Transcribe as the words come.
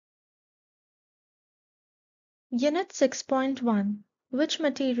Unit 6.1 Which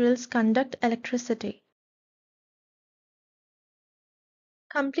materials conduct electricity?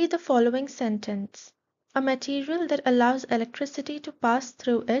 Complete the following sentence. A material that allows electricity to pass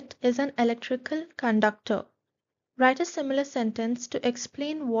through it is an electrical conductor. Write a similar sentence to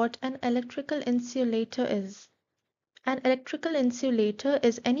explain what an electrical insulator is. An electrical insulator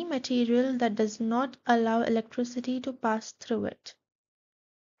is any material that does not allow electricity to pass through it.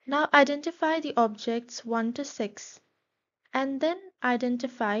 Now identify the objects 1 to 6. And then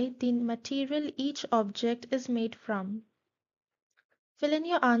identify the material each object is made from. Fill in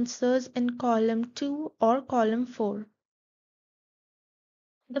your answers in column 2 or column 4.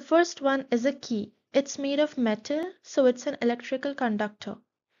 The first one is a key. It's made of metal, so it's an electrical conductor.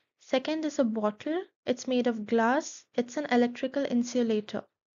 Second is a bottle. It's made of glass. It's an electrical insulator.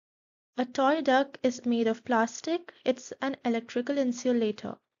 A toy duck is made of plastic. It's an electrical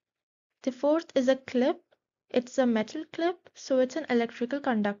insulator. The fourth is a clip. It's a metal clip, so it's an electrical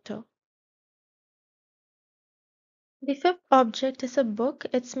conductor. The fifth object is a book.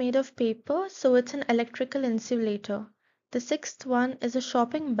 It's made of paper, so it's an electrical insulator. The sixth one is a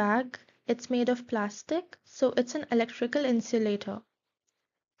shopping bag. It's made of plastic, so it's an electrical insulator.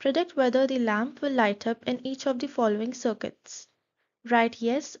 Predict whether the lamp will light up in each of the following circuits. Write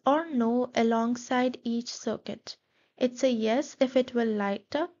yes or no alongside each circuit. It's a yes if it will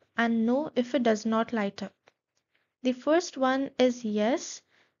light up and no if it does not light up. The first one is yes,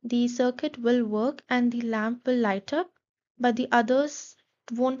 the circuit will work and the lamp will light up, but the others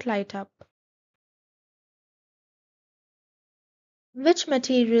won't light up. Which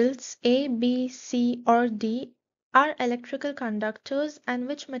materials A, B, C, or D are electrical conductors and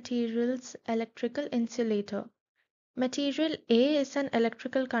which materials electrical insulator? Material A is an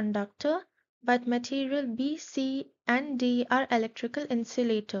electrical conductor, but material B, C, and D are electrical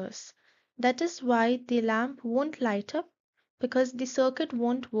insulators. That is why the lamp won't light up because the circuit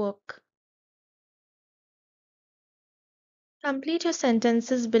won't work. Complete your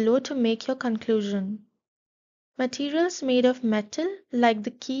sentences below to make your conclusion. Materials made of metal, like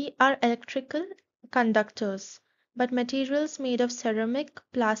the key, are electrical conductors, but materials made of ceramic,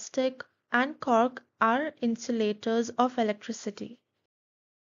 plastic, and cork are insulators of electricity.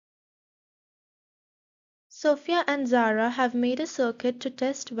 Sophia and Zara have made a circuit to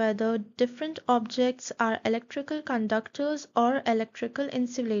test whether different objects are electrical conductors or electrical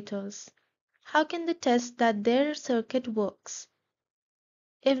insulators. How can they test that their circuit works?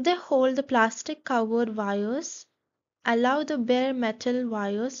 If they hold the plastic covered wires, allow the bare metal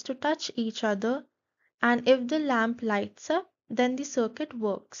wires to touch each other, and if the lamp lights up, then the circuit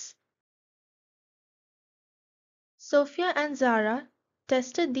works. Sophia and Zara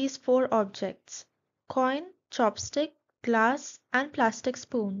tested these 4 objects: coin, chopstick, glass, and plastic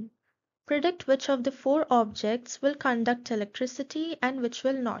spoon. Predict which of the 4 objects will conduct electricity and which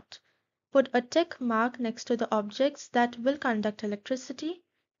will not. Put a tick mark next to the objects that will conduct electricity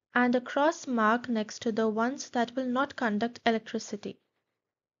and a cross mark next to the ones that will not conduct electricity.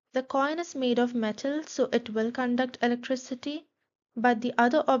 The coin is made of metal, so it will conduct electricity, but the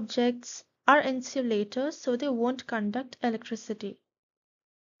other objects are insulators, so they won't conduct electricity.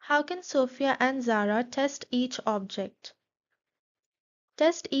 How can Sophia and Zara test each object?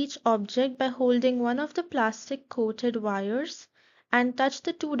 Test each object by holding one of the plastic coated wires and touch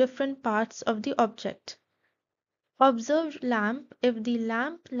the 2 different parts of the object. Observe lamp. If the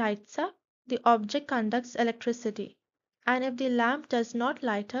lamp lights up, the object conducts electricity, and if the lamp does not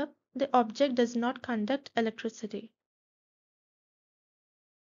light up, the object does not conduct electricity.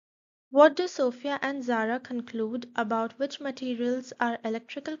 What do Sophia and Zara conclude about which materials are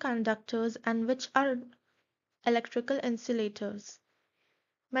electrical conductors and which are electrical insulators?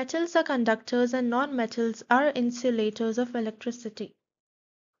 Metals are conductors and non-metals are insulators of electricity.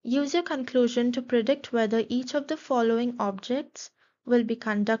 Use your conclusion to predict whether each of the following objects will be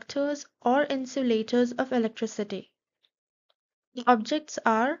conductors or insulators of electricity. The objects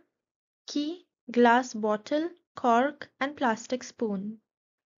are key, glass bottle, cork, and plastic spoon.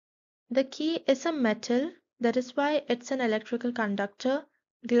 The key is a metal, that is why it's an electrical conductor.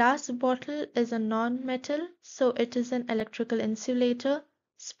 Glass bottle is a non-metal, so it is an electrical insulator.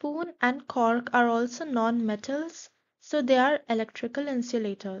 Spoon and cork are also non-metals, so they are electrical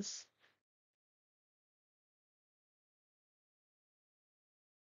insulators.